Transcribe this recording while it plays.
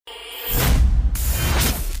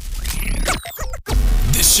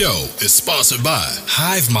show is sponsored by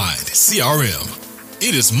HiveMind CRM.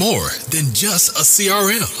 It is more than just a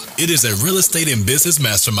CRM. It is a real estate and business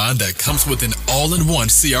mastermind that comes with an all-in-one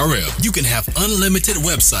CRM. You can have unlimited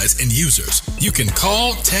websites and users. You can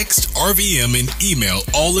call, text, RVM, and email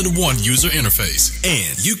all in one user interface.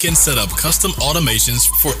 And you can set up custom automations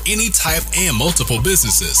for any type and multiple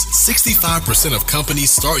businesses. 65% of companies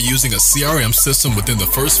start using a CRM system within the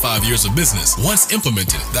first 5 years of business. Once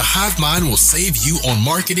implemented, the HiveMind will save you on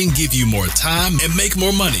marketing, give you more time, and make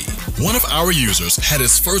more money. One of our users had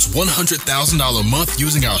his first $100,000 month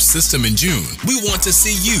using our system in June. We want to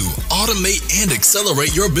see you automate and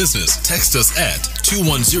accelerate your business. Text us at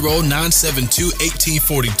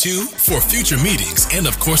 210-972-1842 for future meetings, and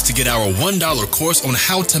of course to get our $1 course on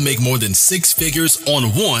how to make more than 6 figures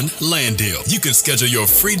on one land deal. You can schedule your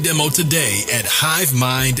free demo today at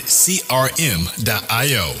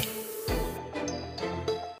hivemindcrm.io.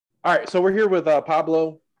 All right, so we're here with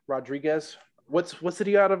Pablo Rodriguez. What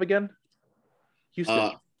city out of again?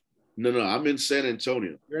 Houston. No, I'm in San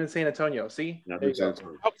Antonio. You're in San Antonio. See? There you go.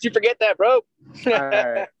 How could you forget that, bro? All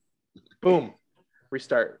right. Boom.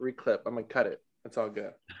 Restart. Reclip. I'm going to cut it. That's all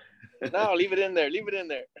good. No, leave it in there. Leave it in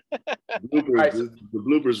there. Bloopers, Right, the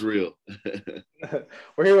blooper's real.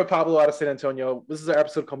 We're here with Pablo out of San Antonio. This is our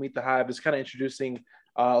episode called Meet the Hive. It's kind of introducing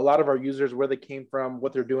a lot of our users, where they came from,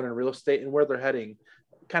 what they're doing in real estate, and where they're heading.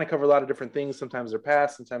 Kind of cover a lot of different things. Sometimes their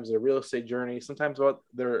past, sometimes their real estate journey, sometimes what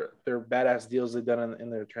their badass deals they've done in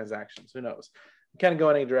their transactions. Who knows? Kind of go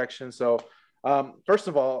in any direction. So first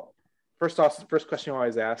off, the first question I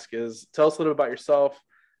always ask is, tell us a little bit about yourself,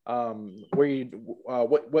 where you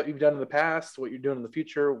what you've done in the past, what you're doing in the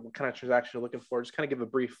future, what kind of transaction you're looking for. Just kind of give a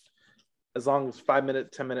brief, as long as 5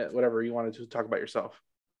 minute, 10 minute, whatever you wanted to talk about yourself.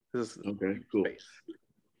 Okay, cool. Space.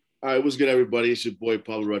 All right, what's good, everybody? It's your boy,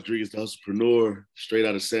 Pablo Rodriguez, the entrepreneur, straight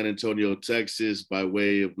out of San Antonio, Texas, by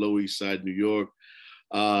way of Lower East Side, New York.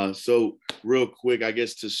 So real quick, I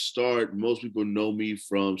guess to start, most people know me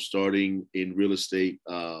from starting in real estate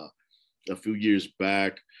a few years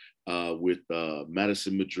back with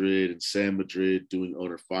Madison Madrid and Sam Madrid doing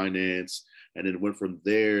owner finance, and then went from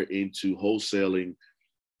there into wholesaling.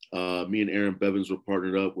 Me and Aaron Bevins were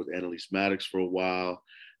partnered up with Annalise Maddox for a while.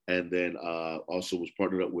 And then also was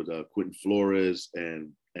partnered up with Quentin Flores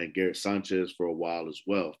and Garrett Sanchez for a while as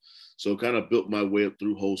well. So kind of built my way up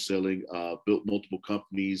through wholesaling, built multiple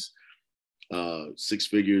companies, 6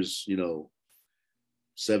 figures,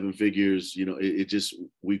 7 figures, it just,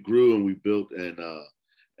 we grew and we built, and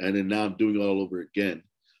then now I'm doing it all over again.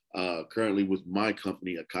 Currently with my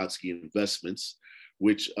company, Akatsuki Investments,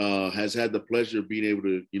 which has had the pleasure of being able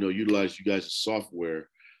to, utilize you guys' software.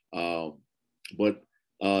 But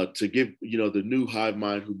to give the new hive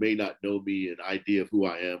mind who may not know me an idea of who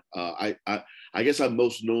I am, I guess I'm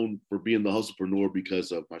most known for being the hustlepreneur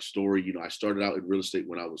because of my story. I started out in real estate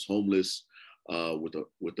when I was homeless with a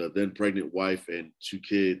then pregnant wife and 2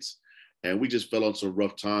 kids, and we just fell on some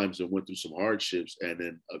rough times and went through some hardships. And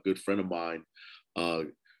then a good friend of mine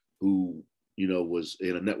who was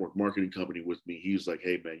in a network marketing company with me, he was like,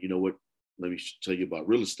 "Hey man, you know what? Let me tell you about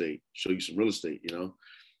real estate. Show you some real estate."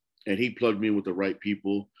 And he plugged me in with the right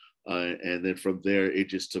people. And then from there, it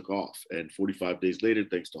just took off. And 45 days later,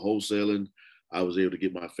 thanks to wholesaling, I was able to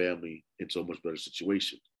get my family into a much better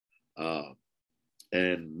situation.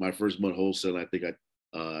 And my first month wholesaling, I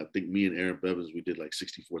think me and Aaron Bevins, we did like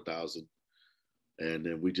 64,000. And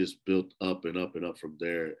then we just built up and up and up from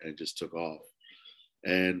there and just took off.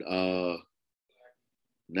 And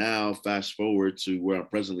now fast forward to where I'm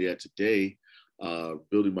presently at today,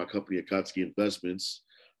 building my company, Akatsuki Investments.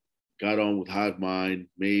 Got on with HiveMind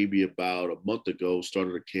maybe about a month ago,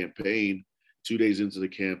 started a campaign. 2 days into the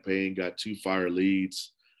campaign, got 2 fire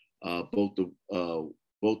leads, both of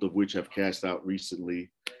which have cashed out recently.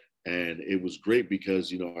 And it was great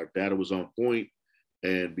because, our data was on point,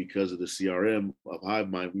 and because of the CRM of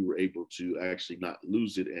HiveMind, we were able to actually not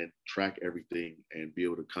lose it and track everything and be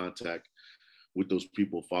able to contact with those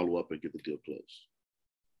people, follow up, and get the deal closed.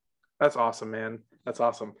 That's awesome, man. That's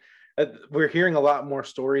awesome. We're hearing a lot more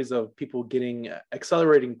stories of people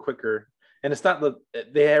accelerating quicker. And it's not that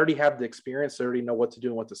they already have the experience, they already know what to do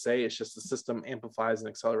and what to say. It's just the system amplifies and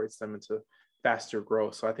accelerates them into faster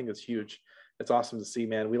growth. So I think it's huge. It's awesome to see,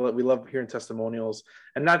 man. We love hearing testimonials,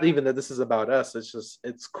 and not even that this is about us.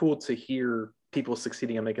 It's cool to hear people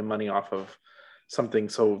succeeding and making money off of something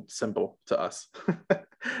so simple to us.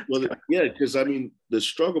 Well, yeah, because the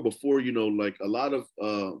struggle before, like a lot of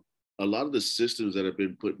the systems that have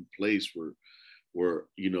been put in place were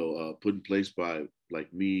put in place by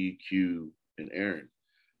like me, Q, and Aaron.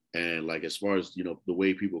 And like, as far as, the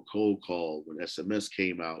way people cold call when SMS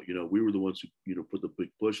came out, we were the ones who, put the big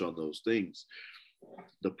push on those things.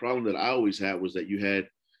 The problem that I always had was that you had,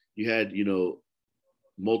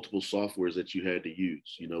 multiple softwares that you had to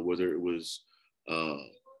use, whether it was,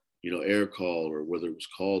 air call, or whether it was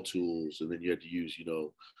call tools. And then you had to use,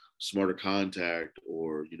 smarter contact,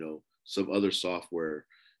 or, some other software.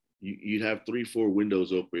 You'd have 3-4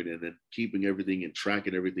 windows open, and then keeping everything and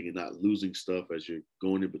tracking everything and not losing stuff as you're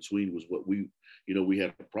going in between was what we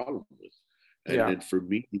had a problem with. And then for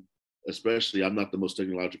me, especially, I'm not the most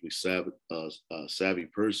technologically savvy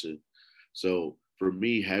person. So for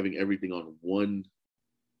me, having everything on one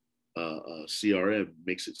CRM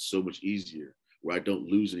makes it so much easier, where I don't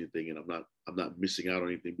lose anything, and I'm not missing out on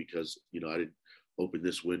anything because, I didn't open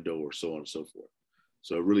this window, or so on and so forth.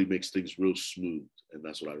 So it really makes things real smooth, and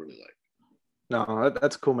that's what I really like. No,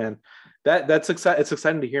 that's cool, man. That's exciting. It's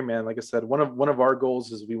exciting to hear, man. Like I said, one of our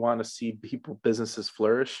goals is we want to see businesses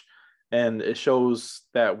flourish, and it shows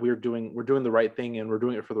that we're doing the right thing, and we're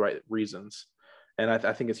doing it for the right reasons. And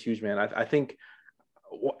I think it's huge, man. I think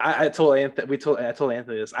I told Anthony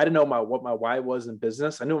this. I didn't know what my why was in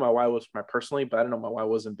business. I knew what my why was for my personally, but I didn't know what my why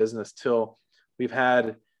was in business till we've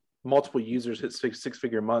had multiple users hit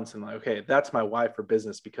six-figure months, and like, okay, that's my why for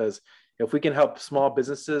business. Because if we can help small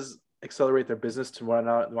businesses accelerate their business to run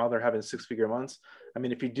out while they're having 6-figure months, I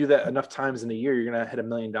mean, if you do that enough times in a year, you're going to hit $1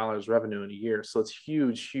 million revenue in a year. So it's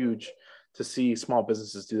huge to see small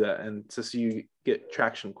businesses do that, and to see you get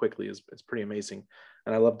traction quickly it's pretty amazing.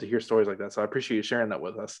 And I love to hear stories like that. So I appreciate you sharing that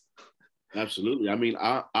with us. Absolutely. I mean,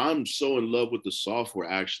 I'm so in love with the software,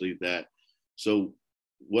 actually, that so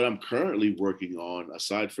what I'm currently working on,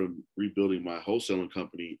 aside from rebuilding my wholesaling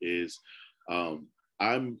company, is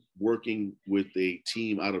I'm working with a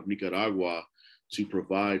team out of Nicaragua to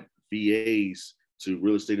provide VAs to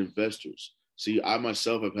real estate investors. See, I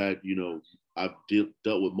myself have had, I've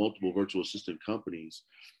dealt with multiple virtual assistant companies,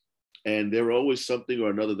 and there were always something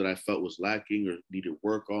or another that I felt was lacking or needed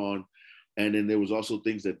work on. And then there was also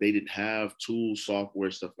things that they didn't have, tools,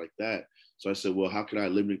 software, stuff like that. So I said, well, how can I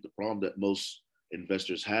eliminate the problem that most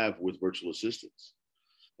investors have with virtual assistants?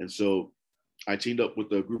 And so I teamed up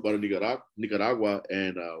with a group out of Nicaragua,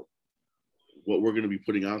 and what we're going to be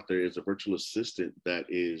putting out there is a virtual assistant that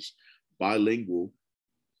is bilingual,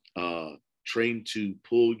 trained to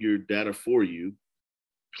pull your data for you,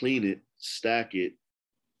 clean it, stack it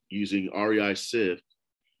using REI Sift,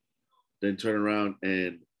 then turn around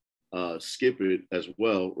and skip it as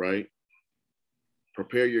well, right?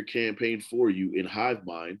 Prepare your campaign for you in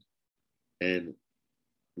HiveMind and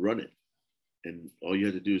run it. And all you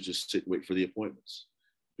have to do is just sit and wait for the appointments,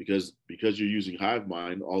 because you're using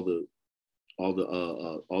HiveMind, all the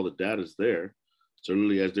data is there. So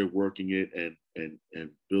literally, as they're working it and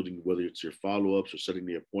building, whether it's your follow-ups or setting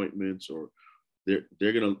the appointments, or they're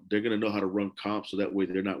gonna know how to run comps, so that way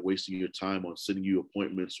they're not wasting your time on sending you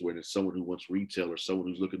appointments when it's someone who wants retail, or someone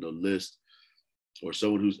who's looking to list, or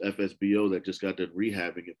someone who's FSBO that just got done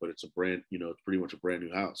rehabbing it, but it's it's pretty much a brand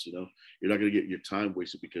new house. You're not gonna get your time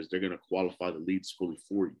wasted, because they're gonna qualify the leads fully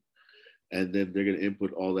for you, and then they're gonna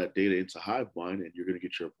input all that data into HiveMind, and you're gonna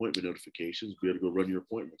get your appointment notifications, be able to go run your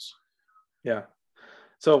appointments. Yeah.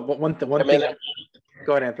 So one thing. Go ahead,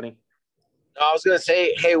 Anthony. No, I was gonna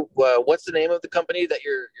say, hey, what's the name of the company that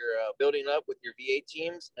you're building up with your VA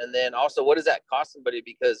teams? And then also, what does that cost somebody?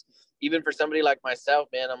 Because even for somebody like myself,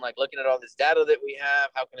 man, I'm like looking at all this data that we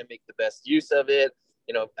have. How can I make the best use of it?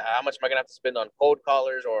 How much am I gonna have to spend on cold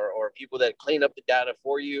callers or people that clean up the data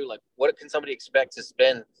for you? Like, what can somebody expect to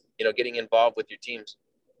spend, getting involved with your teams?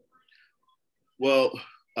 Well,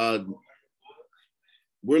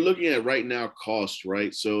 we're looking at right now cost,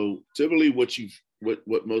 right? So typically what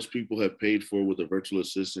most people have paid for with a virtual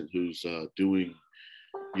assistant who's doing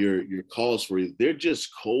your calls for you, they're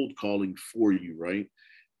just cold calling for you, right?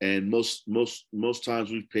 And most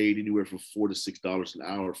times we've paid anywhere from $4 to $6 an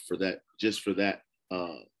hour for that, just for that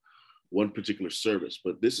one particular service.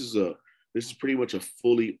 But this is pretty much a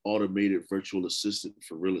fully automated virtual assistant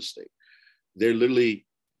for real estate. They're literally,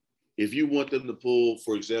 if you want them to pull,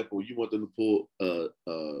 for example,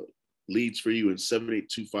 leads for you in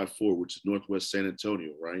 78254, which is Northwest San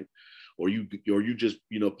Antonio, right? Or you just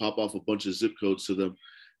pop off a bunch of zip codes to them,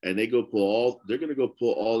 and they're gonna go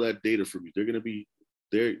pull all that data from you. They're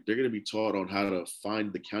gonna be taught on how to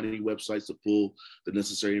find the county websites to pull the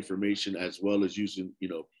necessary information, as well as using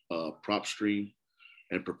PropStream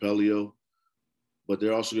and Propelio. But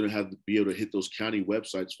they're also gonna have to be able to hit those county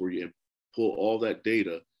websites for you and pull all that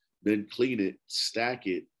data, then clean it, stack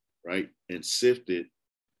it, right, and sift it,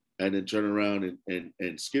 and then turn around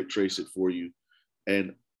and skip trace it for you.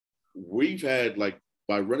 And we've had, like,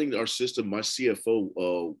 by running our system, my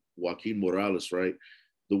CFO, Joaquin Morales, right?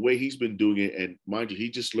 The way he's been doing it, and mind you, he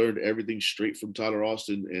just learned everything straight from Tyler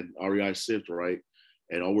Austin and REI Sift, right?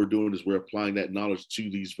 And all we're doing is we're applying that knowledge to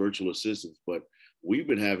these virtual assistants. But we've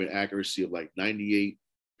been having accuracy of like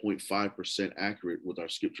 98.5% accurate with our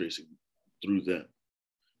skip tracing through them.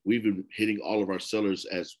 We've been hitting all of our sellers,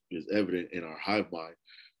 as is evident in our hive mind,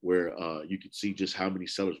 where you can see just how many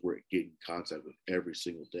sellers we're getting in contact with every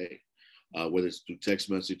single day, whether it's through text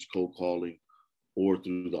message, cold calling, or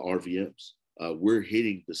through the RVMs. We're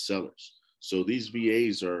hitting the sellers. So these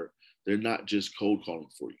VAs they're not just cold calling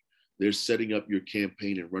for you. They're setting up your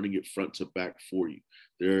campaign and running it front to back for you.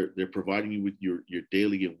 They're providing you with your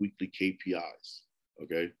daily and weekly KPIs.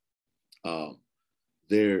 Okay.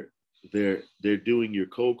 They're doing your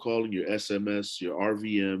cold calling, your SMS, your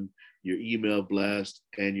RVM, your email blast,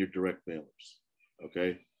 and your direct mailers.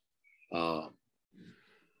 Okay.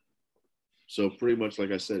 So pretty much, like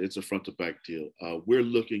I said, it's a front to back deal. We're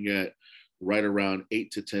looking at right around $8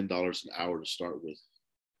 to $10 an hour to start with.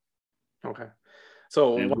 Okay.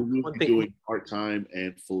 So and we'll one be thing, doing part-time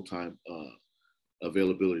and full-time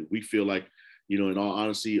availability. We feel like, in all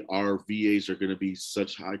honesty, our VAs are going to be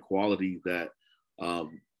such high quality that,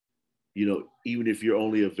 even if you're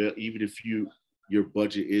only even if your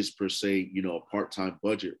budget is per se, a part-time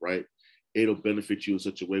budget, right? It'll benefit you in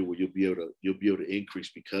such a way where you'll be able to increase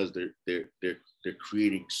because they're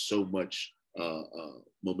creating so much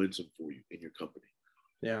momentum for you in your company.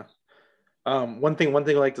 Yeah. One thing I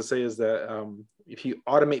like to say is that if you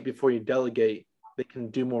automate before you delegate, they can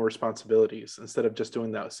do more responsibilities instead of just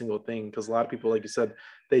doing that single thing. Because a lot of people, like you said,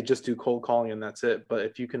 they just do cold calling and that's it. But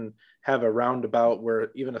if you can have a roundabout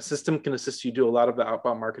where even a system can assist you do a lot of the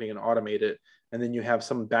outbound marketing and automate it, and then you have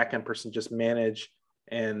some back-end person just manage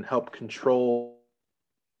and help control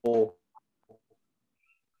and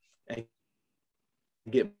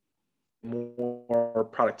get more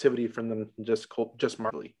productivity from them than just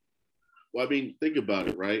marketing. Well, I mean, think about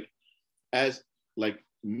it, right? As like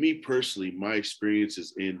me personally, my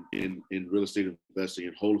experiences in real estate investing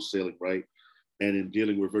and wholesaling, right? And in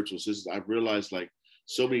dealing with virtual assistants, I've realized like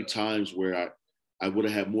so many times where I would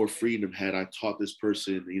have had more freedom had I taught this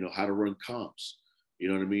person, how to run comps. You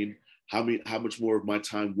know what I mean? How much more of my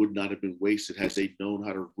time would not have been wasted had they known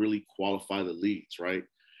how to really qualify the leads, right?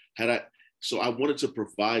 So I wanted to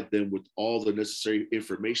provide them with all the necessary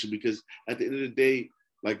information, because at the end of the day,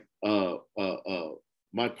 like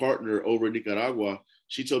my partner over in Nicaragua,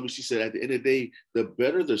 she told me, she said, at the end of the day, the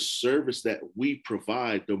better the service that we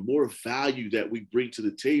provide, the more value that we bring to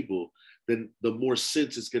the table, then the more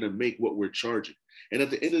sense it's going to make what we're charging. And at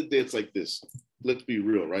the end of the day, it's like this. Let's be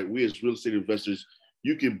real, right? We as real estate investors,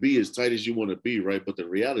 you can be as tight as you want to be, right? But the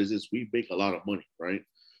reality is we make a lot of money, right?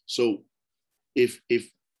 So if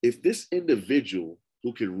this individual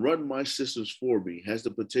who can run my systems for me has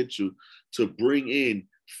the potential to bring in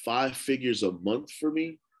 5 figures a month for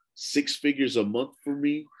me, 6 figures a month for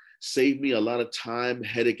me, save me a lot of time,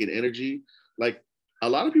 headache, and energy. Like, a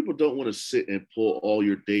lot of people don't want to sit and pull all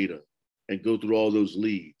your data and go through all those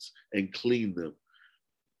leads and clean them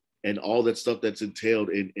and all that stuff that's entailed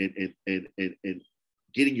in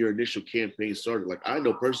getting your initial campaign started. Like, I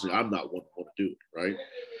know personally, I'm not one to want to do it, right?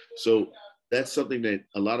 So that's something that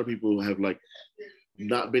a lot of people have like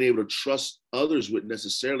not been able to trust others with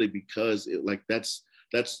necessarily, because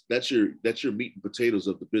that's your meat and potatoes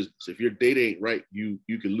of the business. If your data ain't right, you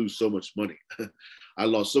can lose so much money. I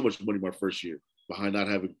lost so much money my first year behind not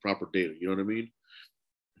having proper data. You know what I mean?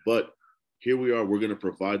 But here we are. We're going to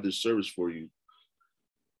provide this service for you.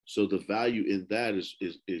 So the value in that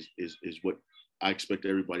is what I expect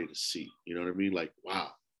everybody to see. You know what I mean? Like,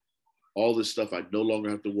 wow, all this stuff I no longer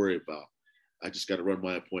have to worry about. I just got to run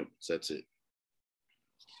my appointments. That's it.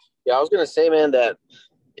 Yeah, I was going to say, man, that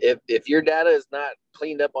if your data is not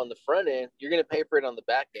cleaned up on the front end, you're going to pay for it on the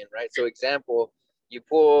back end, right? So example, you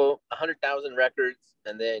pull 100,000 records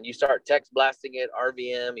and then you start text blasting it,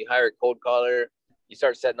 RVM, you hire a cold caller, you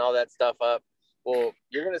start setting all that stuff up. Well,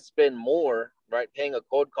 you're going to spend more, right, paying a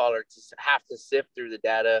cold caller to have to sift through the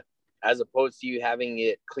data as opposed to you having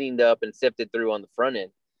it cleaned up and sifted through on the front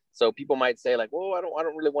end. So people might say like, well, I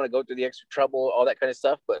don't really want to go through the extra trouble, all that kind of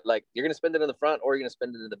stuff. But like, you're going to spend it in the front or you're going to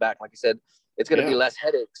spend it in the back. Like you said, it's going to be less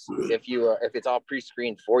headaches if it's all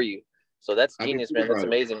pre-screened for you. So that's genius, man. That's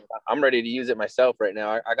amazing. I'm ready to use it myself right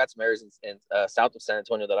now. I got some areas in south of San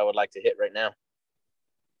Antonio that I would like to hit right now.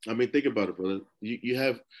 I mean, think about it, brother. You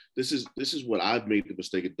have, this is what I've made the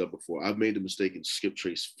mistake of done before. I've made the mistake and skip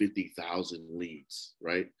trace 50,000 leads,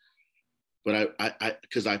 right? But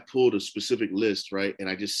because I pulled a specific list, right? And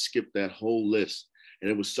I just skipped that whole list. And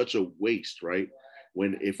it was such a waste, right?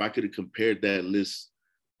 If I could have compared that list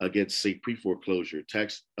against, say, pre-foreclosure,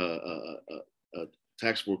 tax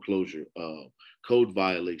foreclosure, code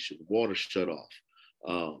violation, water shutoff.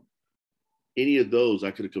 Any of those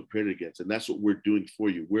I could have compared it against, and that's what we're doing for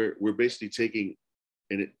you. We're basically taking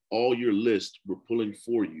all your list, we're pulling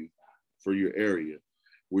for you for your area.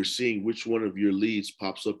 We're seeing which one of your leads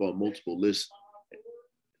pops up on multiple lists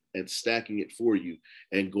and stacking it for you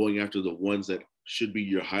and going after the ones that should be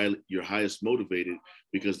your highest motivated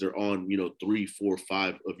because they're on, 3, 4,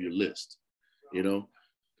 5 of your list. If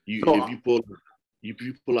you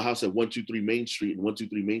pull a house at 123 Main Street and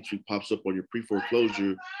 123 Main Street pops up on your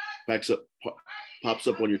pre-foreclosure, pops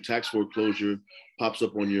up on your tax foreclosure, pops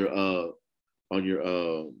up on your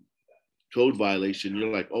code violation,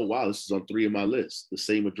 you're like, oh wow, this is on 3 of my list, the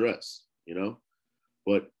same address,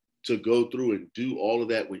 But to go through and do all of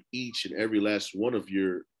that with each and every last one of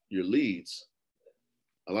your leads,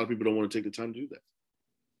 a lot of people don't want to take the time to do that.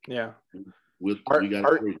 Yeah. We got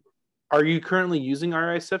it for you. Are you currently using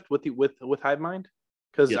REI Sift with HiveMind?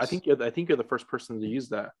 Because Yes. I think you're the first person to use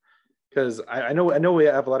that. Because I know we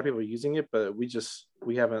have a lot of people using it, but we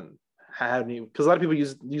haven't had any. Because a lot of people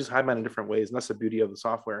use HiveMind in different ways, and that's the beauty of the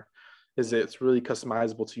software, is it's really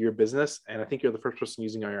customizable to your business. And I think you're the first person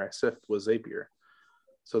using REI Sift was Zapier,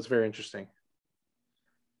 so it's very interesting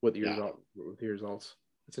with your results.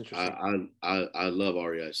 It's interesting. I love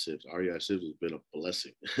REI Sift. REI Sift has been a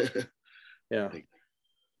blessing. Yeah.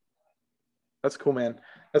 That's cool, man.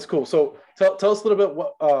 That's cool. So tell us a little bit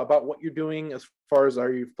about what you're doing as far as,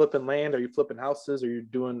 are you flipping land? Are you flipping houses? Are you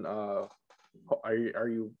doing are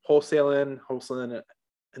you wholesaling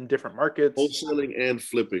in different markets? Wholesaling and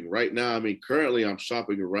flipping. Right now, currently I'm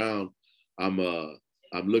shopping around. I'm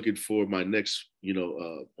looking for my next,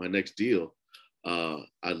 my next deal.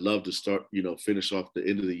 I'd love to start, finish off the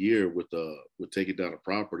end of the year with taking down a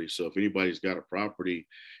property. So if anybody's got a property,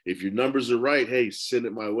 if your numbers are right, hey, send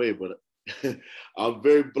it my way. But I'm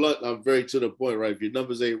very blunt. I'm very to the point, right? If your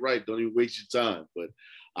numbers ain't right, don't even waste your time. But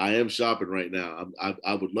I am shopping right now.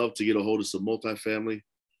 I would love to get a hold of some multifamily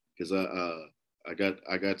because I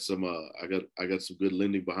got some good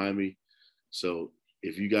lending behind me. So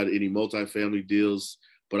if you got any multifamily deals,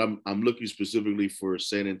 but I'm looking specifically for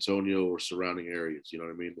San Antonio or surrounding areas. You know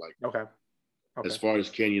what I mean? Like, okay. As far as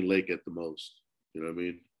Canyon Lake at the most. You know what I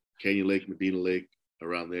mean? Canyon Lake, Medina Lake,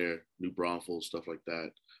 around there, New Braunfels, stuff like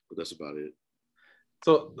that. But that's about it.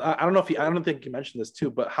 So I don't think you mentioned this too,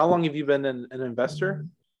 but how long have you been an investor?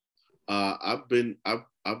 I've been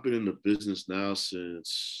in the business now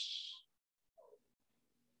since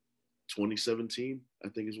 2017. I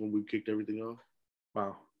think is when we kicked everything off.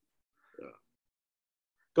 Wow. Yeah.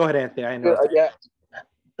 Go ahead, Anthony. I know. Yeah.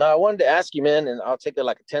 No, I wanted to ask you, man, and I'll take a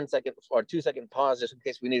 10-second or 2-second pause just in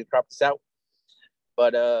case we need to crop this out.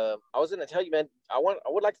 But I was going to tell you, man, I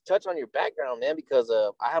would like to touch on your background, man, because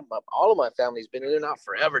I have all of my family's been in and out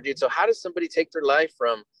forever, dude. So how does somebody take their life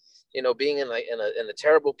from, being in a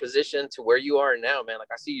terrible position to where you are now, man?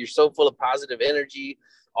 Like, I see you're so full of positive energy,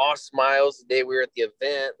 all smiles the day we were at the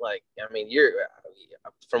event. Like, you're,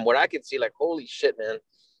 from what I could see, like, holy shit, man,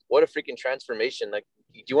 what a freaking transformation. Like,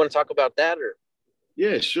 do you want to talk about that or?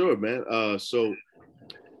 Yeah, sure, man. Like,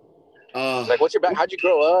 how'd you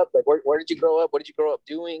grow up? Like, where did you grow up? What did you grow up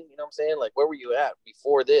doing? You know what I'm saying? Like, where were you at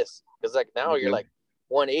before this? Because like now you're like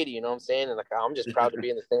 180, you know what I'm saying? And like, I'm just proud to be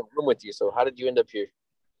in the same room with you. So how did you end up here?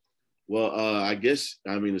 Well, I guess,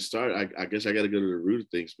 to start, I guess I got to go to the root of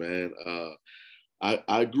things, man.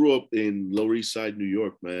 I grew up in Lower East Side, New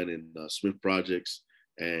York, man, in Smith Projects.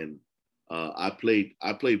 And I played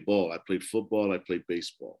ball. I played football. I played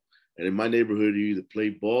baseball. And in my neighborhood, you either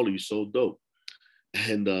played ball or you sold dope.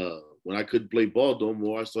 And when I couldn't play ball no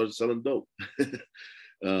more, I started selling dope.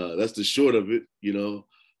 That's the short of it,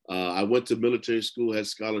 I went to military school, had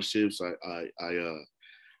scholarships. I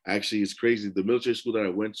actually, it's crazy. The military school that I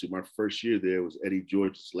went to, my first year there was Eddie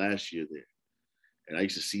George's last year there. And I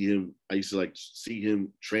used to see him. I used to see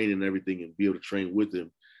him train and everything and be able to train with him.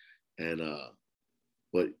 And,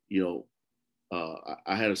 but,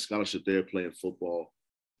 I had a scholarship there playing football.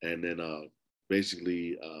 And then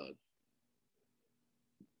basically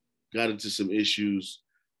got into some issues,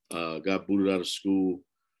 got booted out of school,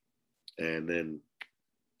 and then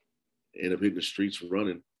ended up hitting the streets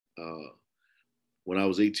running. When I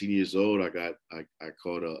was 18 years old, I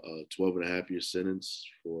caught a 12.5-year sentence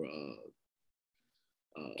for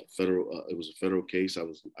federal. It was a federal case.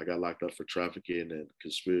 I got locked up for trafficking and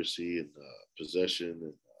conspiracy and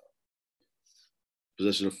possession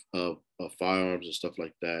of firearms and stuff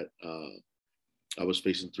like that. I was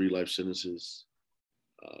facing 3 life sentences.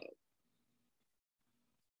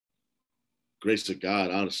 Grace to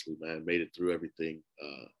God, honestly, man, made it through everything.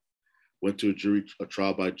 went to a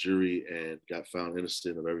trial by jury, and got found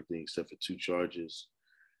innocent of everything except for 2 charges.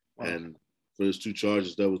 Wow. And for those 2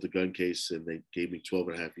 charges, that was the gun case, and they gave me 12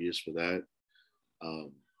 and a half years for that.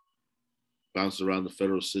 Bounced around the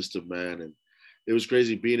federal system, man, and it was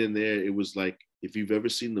crazy being in there. It was like, if you've ever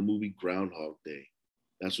seen the movie Groundhog Day,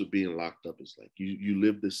 that's what being locked up is like. You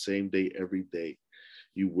live the same day every day.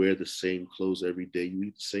 You wear the same clothes every day. You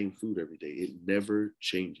eat the same food every day. It never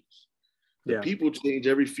changes. The people change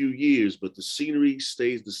every few years, but the scenery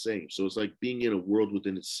stays the same. So it's like being in a world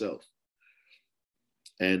within itself.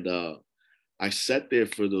 And I sat there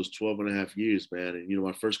for those 12 and a half years, man. And, you know,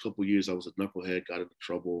 my first couple of years, I was a knucklehead, got into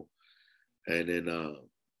trouble, and then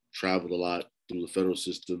traveled a lot through the federal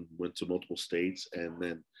system, went to multiple states. And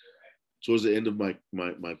then towards the end of my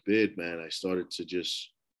bid, man, I started to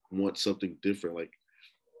just want something different. Like,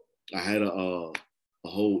 I had a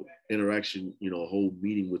whole interaction, you know, a whole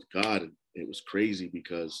meeting with God. And it was crazy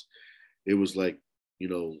because it was like, you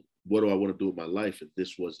know, what do I want to do with my life? And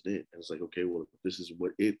this wasn't it. And it's like, okay, well, if this is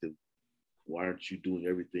what it, then why aren't you doing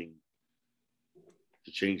everything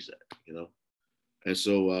to change that, you know? And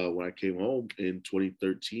so when I came home in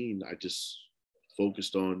 2013, I just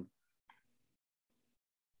focused on,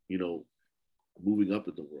 you know, moving up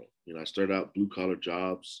in the world. You know, I started out blue collar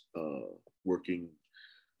jobs, working.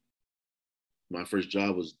 My first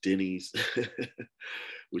job was Denny's,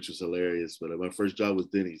 which was hilarious. But my first job was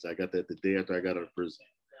Denny's. I got that the day after I got out of prison,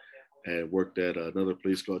 and worked at another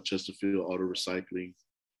place called Chesterfield Auto Recycling.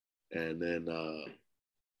 And then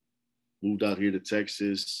moved out here to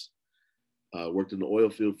Texas, worked in the oil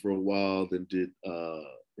field for a while, then did,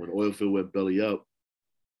 when the oil field went belly up,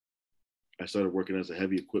 I started working as a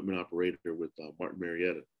heavy equipment operator with Martin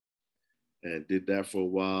Marietta, and did that for a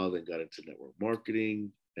while, then got into network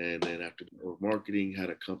marketing. And then after network marketing, had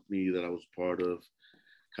a company that I was part of,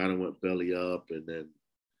 kind of went belly up, and then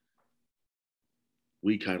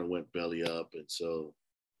we kind of went belly up. And so,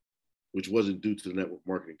 which wasn't due to the network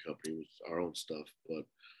marketing company, it was our own stuff. But,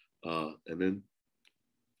 and then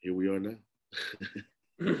here we are now.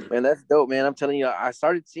 Man, that's dope, man. I'm telling you, I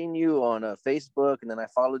started seeing you on Facebook, and then I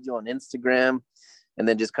followed you on Instagram, and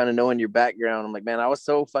then just kind of knowing your background. I'm like, man, I was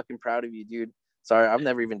so fucking proud of you, dude. Sorry, I've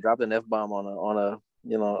never even dropped an F-bomb on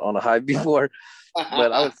a Hive before,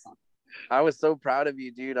 but I was so proud of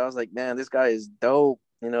you, dude. I was like, man, this guy is dope.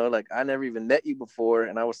 You know, like, I never even met you before,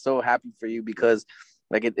 and I was so happy for you because,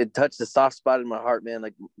 like, it touched a soft spot in my heart, man.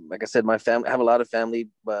 Like I said, my family, I have a lot of family,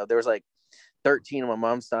 but there was like 13 on my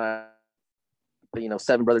mom's side, you know,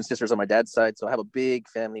 7 brothers and sisters on my dad's side. So I have a big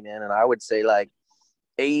family, man. And I would say like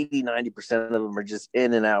 80-90% of them are just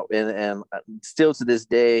in and out. And still to this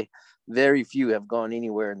day, very few have gone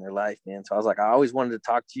anywhere in their life, man. So I was like, I always wanted to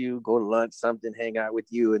talk to you, go to lunch, something, hang out with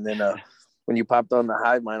you. And then when you popped on the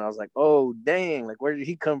Hive Mind, I was like, oh, dang, like, where did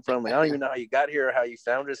he come from? Like, I don't even know how you got here or how you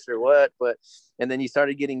found us or what. But, and then you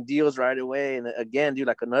started getting deals right away. And again, dude,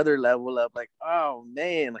 like another level up, like, oh,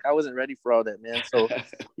 man, like, I wasn't ready for all that, man. So,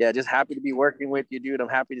 yeah, just happy to be working with you, dude. I'm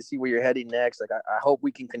happy to see where you're heading next. Like, I hope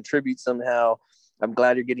we can contribute somehow. I'm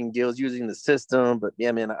glad you're getting deals using the system. But,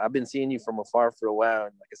 yeah, man, I've been seeing you from afar for a while.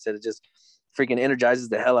 And like I said, it just freaking energizes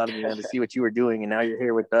the hell out of me, man, to see what you were doing. And now you're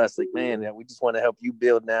here with us. Like, man, we just want to help you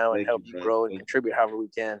build now and help you grow and contribute however we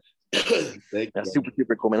can. Thank you. Super,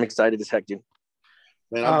 super cool, man. I'm excited as heck, dude.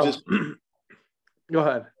 Man, I'm just go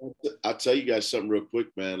ahead. I'll tell you guys something real quick,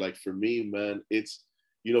 man. Like, for me, man, it's,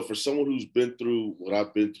 you know, for someone who's been through what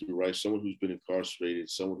I've been through, right? Someone who's been incarcerated,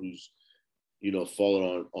 someone who's, you know,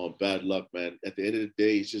 fallen on bad luck, man. At the end of the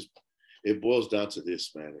day, it's just, it boils down to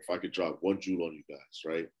this, man. If I could drop one jewel on you guys,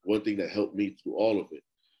 right? One thing that helped me through all of it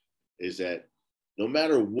is that no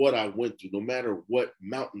matter what I went through, no matter what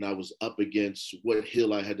mountain I was up against, what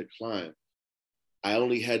hill I had to climb, I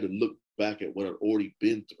only had to look back at what I'd already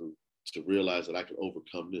been through to realize that I could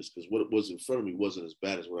overcome this, because what was in front of me wasn't as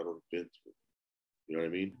bad as what I'd already been through. You know what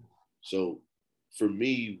I mean? So for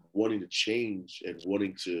me, wanting to change and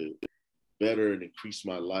wanting to better and increase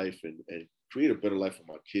my life and create a better life for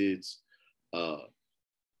my kids,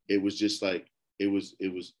 it was just like, it was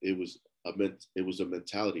a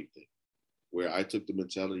mentality thing, where I took the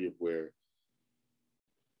mentality of where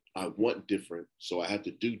I want different, so I have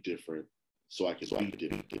to do different so I can be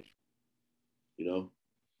different, you know,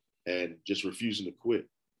 and just refusing to quit,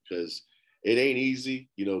 because it ain't easy,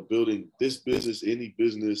 you know, building this business, any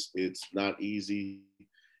business, it's not easy.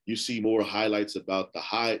 You see more highlights about the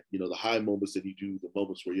high, you know, the high moments than you do the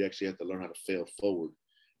moments where you actually have to learn how to fail forward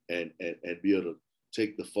and be able to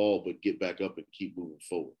take the fall, but get back up and keep moving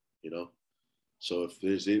forward, you know? So if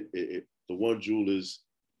there's the one jewel is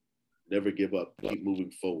never give up, keep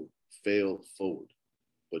moving forward, fail forward,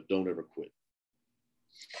 but don't ever quit.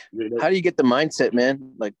 How do you get the mindset,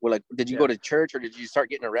 man? Like, did you go to church, or did you start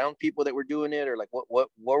getting around people that were doing it, or like, where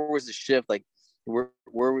was the shift? Like,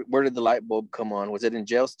 where did the light bulb come on? Was it in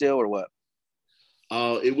jail still, or what?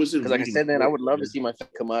 It was in, because like I said, man, I would love to see my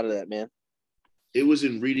family come out of that, man. It was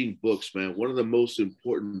in reading books, man. One of the most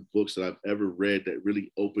important books that I've ever read that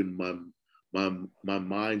really opened my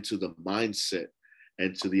mind to the mindset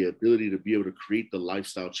and to the ability to be able to create the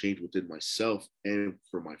lifestyle change within myself and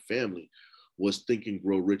for my family was Think and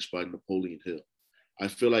Grow Rich by Napoleon Hill. I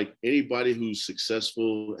feel like anybody who's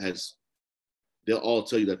successful they'll all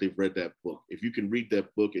tell you that they've read that book. If you can read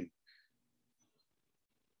that book and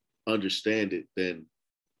understand it, then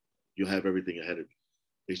you'll have everything ahead of you.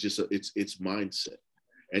 It's just it's mindset,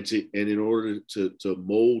 and in order to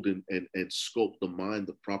mold and sculpt the mind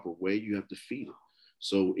the proper way, you have to feed it.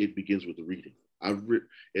 So it begins with the reading.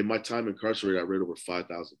 In my time incarcerated, I read over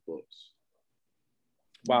 5,000 books.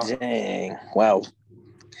 Wow! Dang! Wow!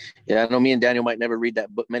 Yeah, I know me and Daniel might never read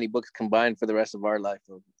that book, many books combined for the rest of our life.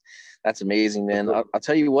 That's amazing, man. I'll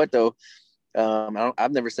tell you what, though.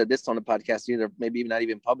 I've never said this on the podcast either, maybe not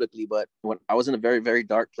even publicly, but when I was in a very, very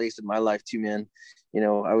dark place in my life too, man,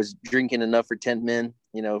 I was drinking enough for 10 men,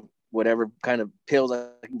 whatever kind of pills I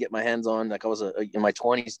can get my hands on. Like I was in my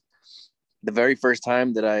 20s, the very first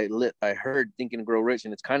time that I heard Think and Grow Rich.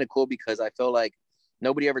 And it's kind of cool because I felt like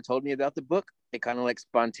nobody ever told me about the book. It kind of like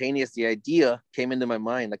spontaneous, the idea came into my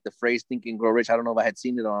mind, like the phrase Think and Grow Rich. I don't know if I had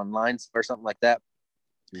seen it online or something like that.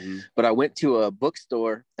 Mm-hmm. But I went to a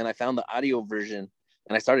bookstore and I found the audio version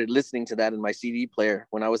and I started listening to that in my CD player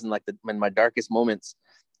when I was in in my darkest moments.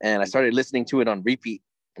 And I started listening to it on repeat.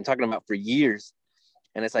 I'm talking about for years.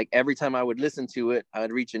 And it's like every time I would listen to it, I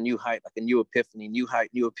would reach a new height, like a new epiphany, new height,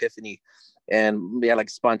 new epiphany. And yeah, like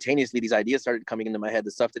spontaneously, these ideas started coming into my head,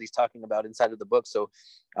 the stuff that he's talking about inside of the book. So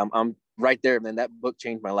I'm right there, man. That book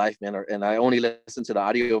changed my life, man. And I only listened to the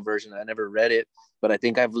audio version. I never read it, but I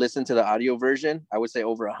think I've listened to the audio version, I would say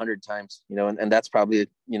over 100 times, and that's probably,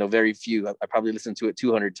 very few. I probably listened to it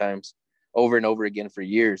 200 times over and over again for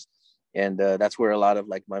years. And that's where a lot of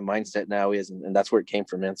like my mindset now is. And that's where it came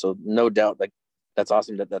from, man. So no doubt, like, that's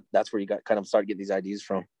awesome that's where you got kind of start getting these ideas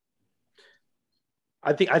from.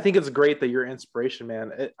 I think it's great that you're inspiration,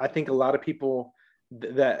 man. I think a lot of people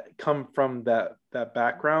that come from that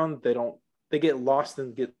background, they get lost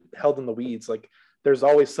and get held in the weeds. Like there's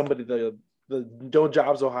always somebody no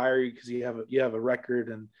jobs will hire you because you have a record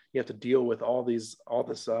and you have to deal with all this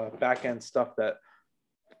back end stuff that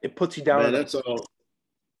it puts you down. Man, that's all.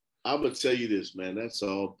 I'm gonna tell you this, man. That's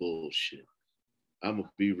all bullshit. I'm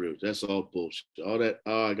gonna be real. That's all bullshit. All that,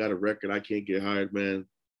 I got a record, I can't get hired, man.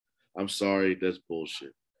 I'm sorry, that's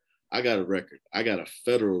bullshit. I got a record. I got a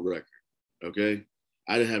federal record. Okay.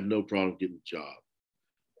 I didn't have no problem getting a job.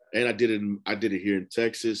 And I did it here in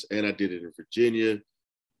Texas, and I did it in Virginia.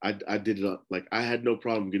 I did it like I had no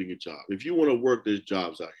problem getting a job. If you want to work, there's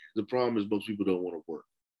jobs out here. The problem is most people don't want to work.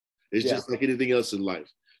 It's just like anything else in life.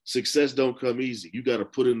 Success don't come easy. You got to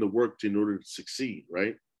put in the work in order to succeed,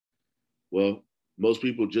 right? Well, most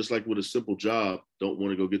people, just like with a simple job, don't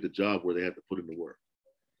want to go get the job where they have to put in the work.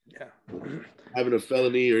 Yeah. Having a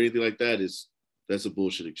felony or anything like that's a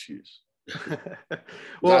bullshit excuse.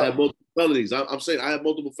 Well, I have multiple felonies. I'm saying I have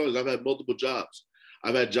multiple felonies. I've had multiple jobs.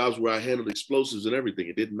 I've had jobs where I handled explosives and everything.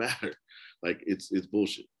 It didn't matter. Like it's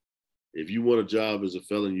bullshit. If you want a job as a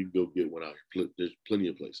felon, you can go get one out here. There's plenty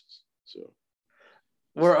of places. So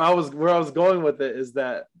where I was going with it is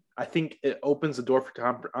that I think it opens the door for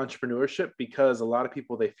entrepreneurship, because a lot of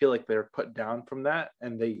people, they feel like they're put down from that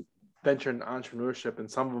and they venture into entrepreneurship,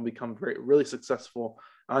 and some of them become really successful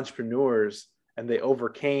entrepreneurs, and they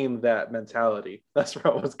overcame that mentality. That's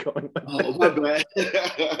where I was going with Oh, my bad.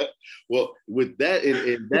 Well, with that,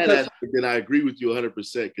 in that aspect, then I agree with you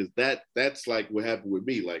 100%, because that's like what happened with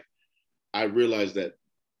me. Like, I realized that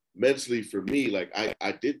mentally for me, like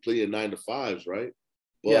I did plenty of 9-to-5s, right?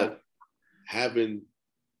 But having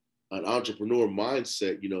an entrepreneur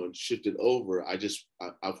mindset, and shifted over, I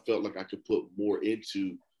felt like I could put more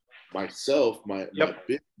into myself, my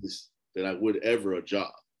business, than I would ever a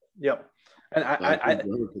job. Yep. And I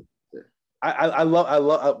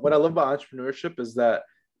love what I love about entrepreneurship is that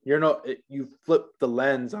you flip the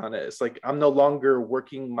lens on it. It's like I'm no longer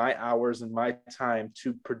working my hours and my time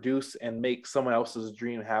to produce and make someone else's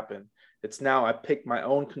dream happen. It's now I pick my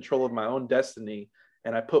own control of my own destiny,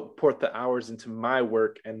 and I put the hours into my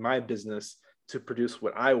work and my business to produce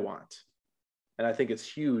what I want. And I think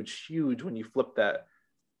it's huge when you flip that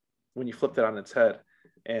on its head,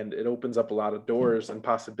 and it opens up a lot of doors and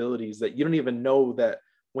possibilities that you don't even know that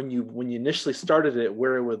when you initially started it,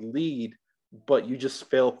 where it would lead, but you just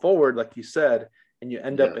fail forward, like you said, and you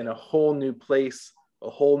end up in a whole new place a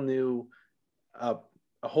whole new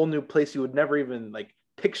place you would never even like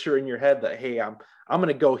picture in your head that, hey, I'm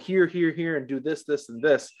gonna go here, here, here, and do this, this, and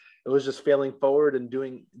this. It was just failing forward and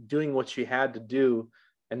doing what you had to do,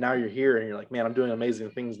 and now you're here and you're like, man, I'm doing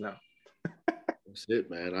amazing things now. That's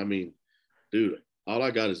it, man. I mean, dude, all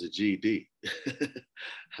I got is a GED.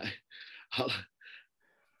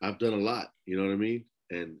 I've done a lot, you know what I mean?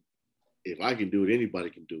 And if I can do it, anybody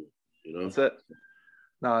can do it, you know? That's it.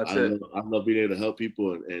 No, that's it. I love being able to help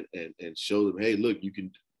people and show them, hey, look, you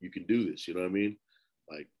can do this, you know what I mean?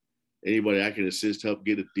 Like, anybody I can assist, help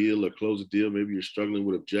get a deal or close a deal. Maybe you're struggling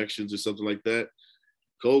with objections or something like that.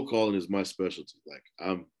 Cold calling is my specialty. Like,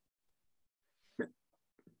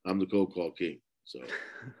 I'm the cold call king. So,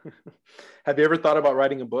 have you ever thought about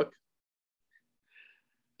writing a book?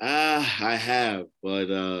 I have,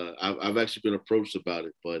 but I've actually been approached about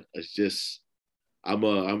it. But it's just I'm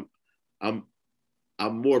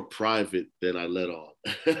more private than I let on.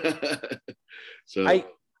 So I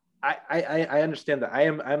understand that.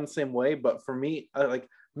 I'm the same way. But for me, like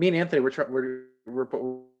me and Anthony, we're probably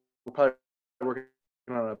working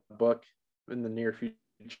on a book in the near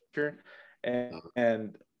future,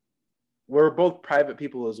 and we're both private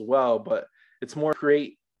people as well. But it's more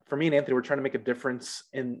create. For me and Anthony, we're trying to make a difference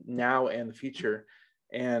in now and the future,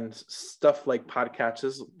 and stuff like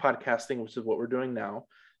podcasting, which is what we're doing now.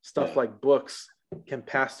 Stuff like books can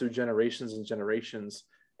pass through generations and generations,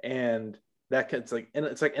 and it's like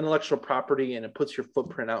intellectual property, and it puts your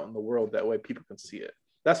footprint out in the world. That way, people can see it.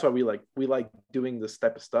 That's why we like doing this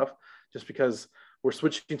type of stuff, just because we're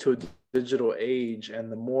switching to a digital age,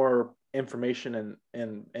 and the more information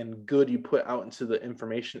and good you put out into the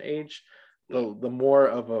information age, the more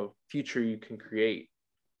of a future you can create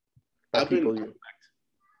by people you affect.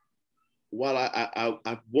 While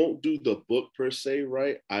I won't do the book per se,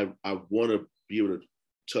 right? I want to be able to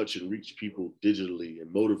touch and reach people digitally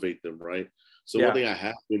and motivate them, right? So one thing I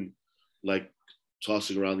have been like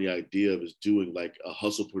tossing around the idea of is doing like a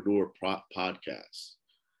hustlepreneur podcast,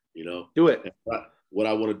 you know? Do it. And what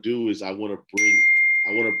I want to do is I want to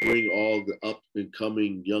bring all the up and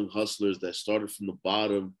coming young hustlers that started from the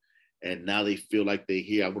bottom and now they feel like they're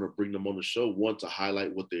here. I want to bring them on the show, one, to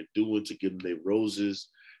highlight what they're doing, to give them their roses.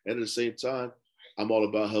 And at the same time, I'm all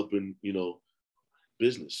about helping, you know,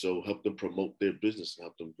 business. So help them promote their business and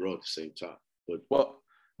help them grow at the same time. But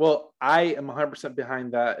well, I am 100%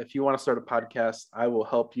 behind that. If you want to start a podcast, I will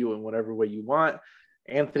help you in whatever way you want.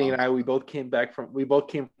 Anthony and I, we both came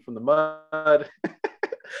from the mud.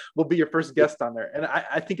 We'll be your first guest on there. And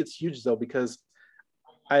I think it's huge though, because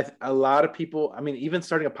a lot of people, I mean, even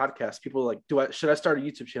starting a podcast, people are like, should I start a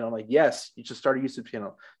YouTube channel? I'm like, yes, you should start a YouTube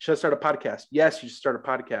channel. Should I start a podcast? Yes, you should start a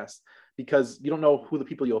podcast, because you don't know who the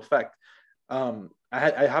people you'll affect.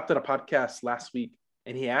 I hopped on a podcast last week,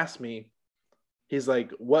 and he asked me, he's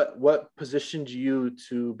like, what positioned you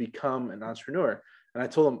to become an entrepreneur? And I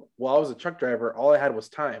told him, well, I was a truck driver. All I had was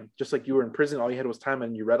time. Just like you were in prison, all you had was time,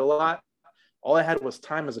 and you read a lot. All I had was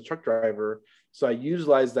time as a truck driver. So I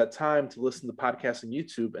utilized that time to listen to podcasts and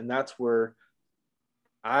YouTube. And that's where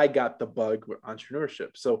I got the bug with entrepreneurship.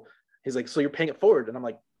 So he's like, so you're paying it forward. And I'm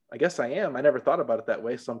like, I guess I am. I never thought about it that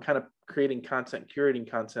way. So I'm kind of creating content, curating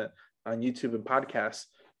content on YouTube and podcasts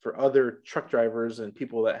for other truck drivers and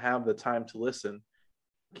people that have the time to listen,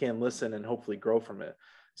 can listen and hopefully grow from it.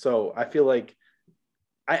 So I feel like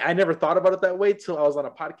I never thought about it that way till I was on a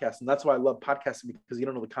podcast. And that's why I love podcasting, because you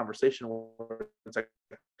don't know the conversation where it's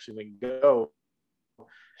actually going to go.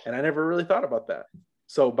 And I never really thought about that.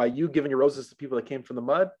 So by you giving your roses to people that came from the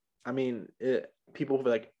mud, I mean, people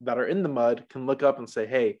like that are in the mud can look up and say,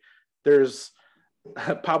 hey, there's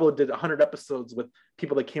Pablo did 100 episodes with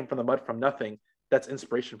people that came from the mud from nothing. That's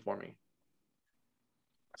inspiration for me.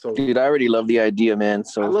 So, dude, I already love the idea, man.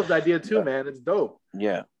 So I love the idea too, man. It's dope.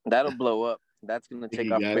 Yeah, that'll blow up. That's going to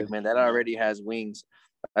take off quick, man. That already has wings.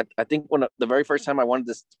 I think the very first time I wanted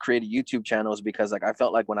to create a YouTube channel is because like I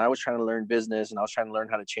felt like when I was trying to learn business and I was trying to learn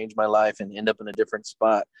how to change my life and end up in a different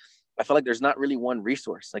spot, I felt like there's not really one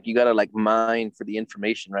resource. Like you got to like mine for the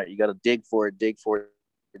information, right? You got to dig for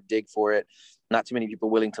it. Not too many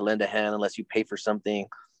people willing to lend a hand unless you pay for something.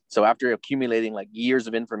 So after accumulating like years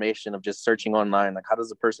of information of just searching online, like how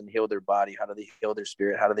does a person heal their body? How do they heal their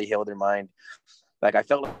spirit? How do they heal their mind? Like I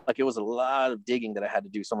felt like it was a lot of digging that I had to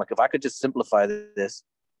do. So I'm like, if I could just simplify this,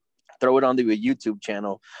 throw it onto a YouTube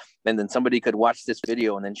channel, and then somebody could watch this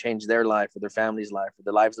video and then change their life or their family's life or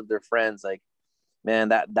the lives of their friends. Like, man,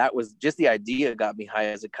 that was just the idea got me high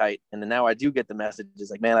as a kite. And then now I do get the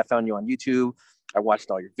messages like, man, I found you on YouTube. I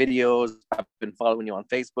watched all your videos. I've been following you on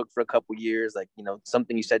Facebook for a couple of years. Like, you know,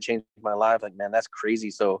 something you said changed my life. Like, man, that's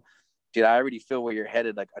crazy. So, dude, I already feel where you're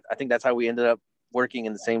headed. Like, I think that's how we ended up working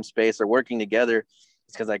in the same space or working together,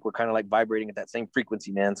 it's because like we're kind of like vibrating at that same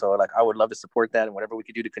frequency, man. So like I would love to support that, and whatever we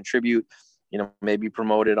could do to contribute, you know, maybe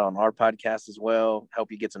promote it on our podcast as well,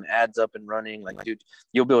 help you get some ads up and running. Like, dude,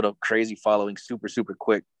 you'll build a crazy following super, super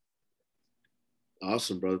quick.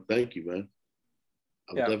 Awesome, brother. Thank you, man.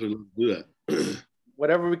 I'll Yeah. definitely do that.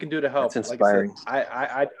 Whatever we can do to help. That's inspiring. Like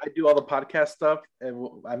I said, I do all the podcast stuff, and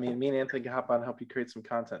I mean, me and Anthony can hop on and help you create some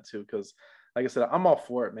content too. Because, like I said, I'm all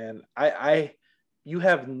for it, man. You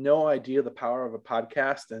have no idea the power of a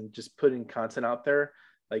podcast and just putting content out there.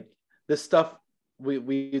 Like this stuff, we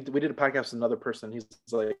did a podcast with another person. He's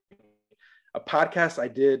like, a podcast I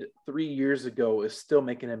did 3 years ago is still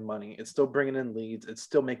making him money. It's still bringing in leads. It's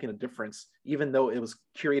still making a difference, even though it was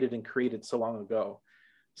curated and created so long ago.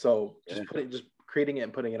 So just creating it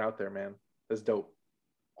and putting it out there, man. That's dope.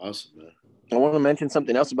 Awesome, man. I want to mention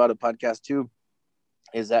something else about a podcast too,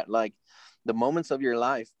 is that like the moments of your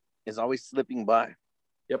life is always slipping by.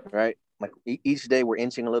 Yep. Right. Like each day we're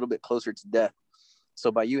inching a little bit closer to death.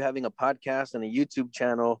 So by you having a podcast and a YouTube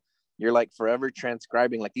channel, you're like forever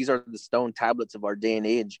transcribing. Like these are the stone tablets of our day and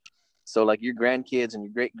age. So like your grandkids and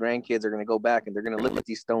your great grandkids are going to go back and they're going to look at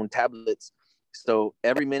these stone tablets. So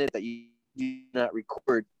every minute that you do not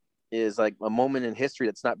record is like a moment in history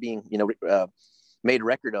that's not being, you know, made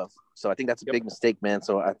record of. So I think that's a big mistake, man.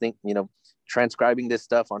 So I think, you know, transcribing this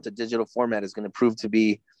stuff onto digital format is going to prove to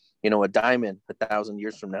be, you know, a diamond 1,000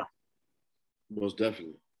 years from now. Most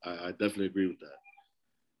definitely. I definitely agree with that.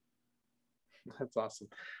 That's awesome.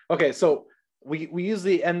 Okay, so we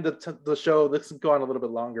usually end the show. Let's go on a little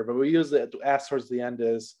bit longer, but we usually ask towards the end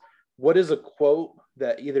is, what is a quote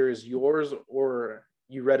that either is yours or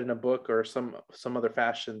you read in a book or some other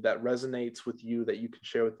fashion that resonates with you that you can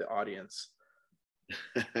share with the audience?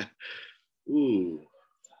 Ooh.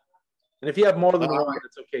 And if you have more than one,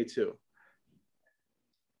 it's okay too.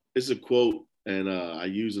 It's a quote, and I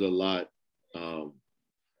use it a lot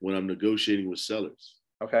when I'm negotiating with sellers.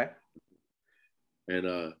 Okay.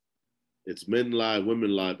 And it's men lie,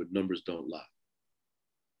 women lie, but numbers don't lie.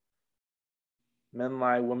 Men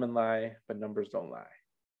lie, women lie, but numbers don't lie.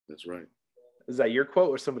 That's right. Is that your quote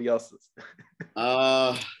or somebody else's?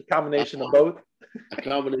 A combination of both? A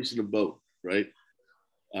combination of both, right?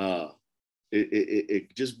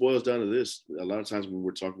 It just boils down to this. A lot of times when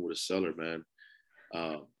we're talking with a seller, man,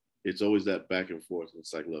 it's always that back and forth.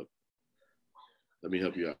 It's like, look, let me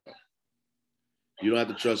help you out. You don't have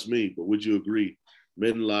to trust me, but would you agree?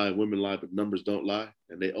 Men lie, women lie, but numbers don't lie.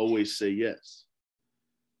 And they always say yes.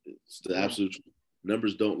 It's the absolute truth.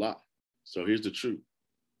 Numbers don't lie. So here's the truth.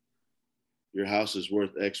 Your house is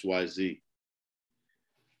worth X, Y, Z.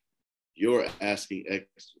 You're asking X,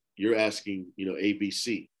 you're asking, you know, A, B,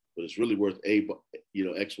 C, but it's really worth A, you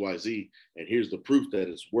know, X, Y, Z. And here's the proof that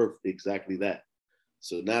it's worth exactly that.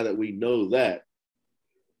 So now that we know that,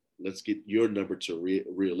 let's get your number to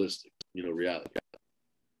realistic, you know, reality.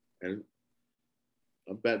 And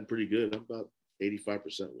I'm batting pretty good. I'm about 85%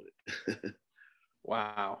 with it.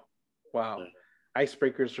 Wow. Yeah.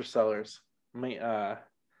 Icebreakers for sellers. We'll have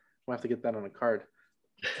to get that on a card.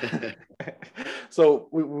 So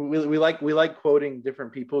we like quoting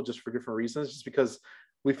different people just for different reasons, just because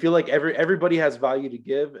we feel like everybody has value to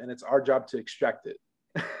give, and it's our job to extract it.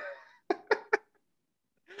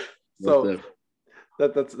 So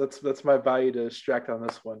that's my value to extract on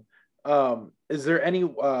this one. Is there any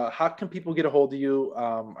how can people get a hold of you?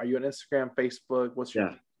 Are you on Instagram, Facebook? What's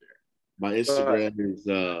your my Instagram is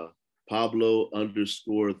Pablo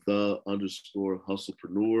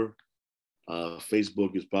 _the_hustlepreneur.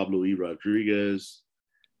 Facebook is Pablo E. Rodriguez.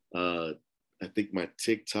 I think my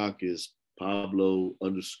TikTok is Pablo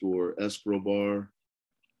 _Escobar.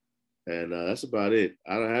 And that's about it.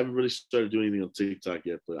 I haven't really started doing anything on TikTok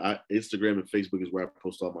yet, but Instagram and Facebook is where I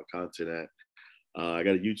post all my content at. I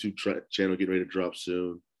got a YouTube channel getting ready to drop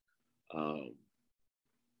soon,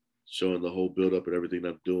 showing the whole build up and everything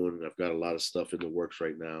I'm doing. I've got a lot of stuff in the works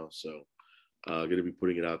right now, so going to be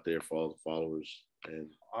putting it out there for all the followers. And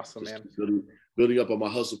awesome, man. Building up on my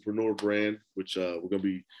Hustlepreneur brand, which we're going to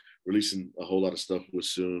be releasing a whole lot of stuff with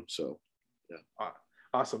soon. So, yeah.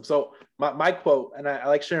 Awesome. So my quote, and I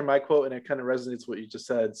like sharing my quote, and it kind of resonates with what you just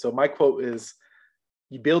said. So my quote is,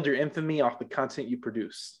 you build your infamy off the content you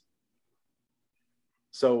produce.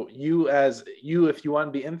 So if you want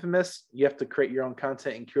to be infamous, you have to create your own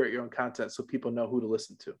content and curate your own content so people know who to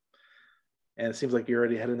listen to. And it seems like you're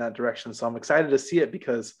already heading in that direction. So I'm excited to see it,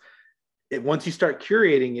 because once you start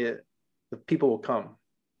curating it, the people will come.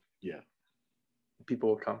 Yeah. People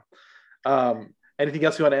will come. Anything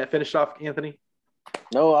else you want to finish off, Anthony?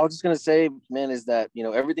 No, I was just gonna say, man, is that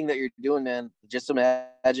everything that you're doing, man. Just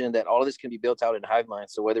imagine that all of this can be built out in HiveMind.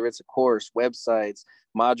 So whether it's a course, websites,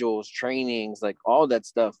 modules, trainings, like all that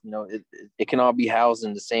stuff, it can all be housed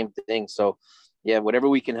in the same thing. So, yeah, whatever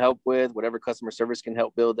we can help with, whatever customer service can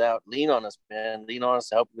help build out, lean on us, man. Lean on us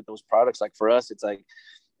to help with those products. Like for us, it's like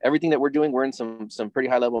everything that we're doing, we're in some pretty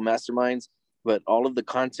high level masterminds, but all of the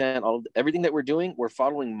content, everything that we're doing, we're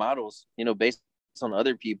following models, based on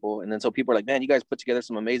other people. And then so people are like, man, you guys put together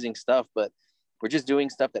some amazing stuff, but we're just doing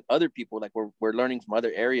stuff that other people, like we're learning from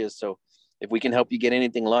other areas. So if we can help you get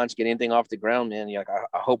anything launched, get anything off the ground, man, I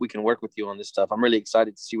hope we can work with you on this stuff. I'm really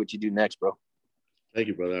excited to see what you do next, bro. Thank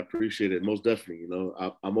you, brother. I appreciate it. Most definitely.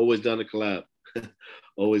 I'm always down to collab.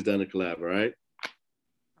 Always down to collab. All right.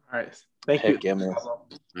 All right. Thank you. Yeah, man.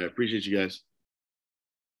 I appreciate you guys.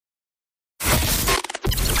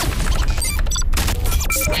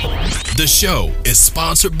 The show is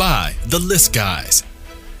sponsored by The List Guys.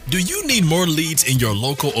 Do you need more leads in your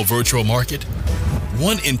local or virtual market?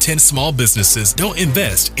 1 in 10 small businesses don't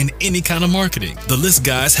invest in any kind of marketing. The List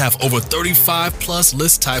Guys have over 35 plus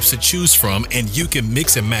list types to choose from, and you can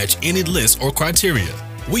mix and match any list or criteria.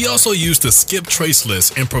 We also use the skip trace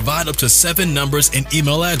list and provide up to 7 numbers and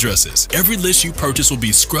email addresses. Every list you purchase will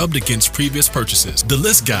be scrubbed against previous purchases. The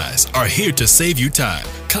List Guys are here to save you time.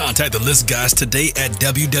 Contact the List Guys today at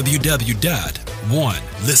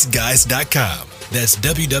www.1listguys.com. That's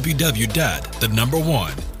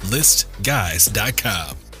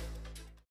www.1listguys.com.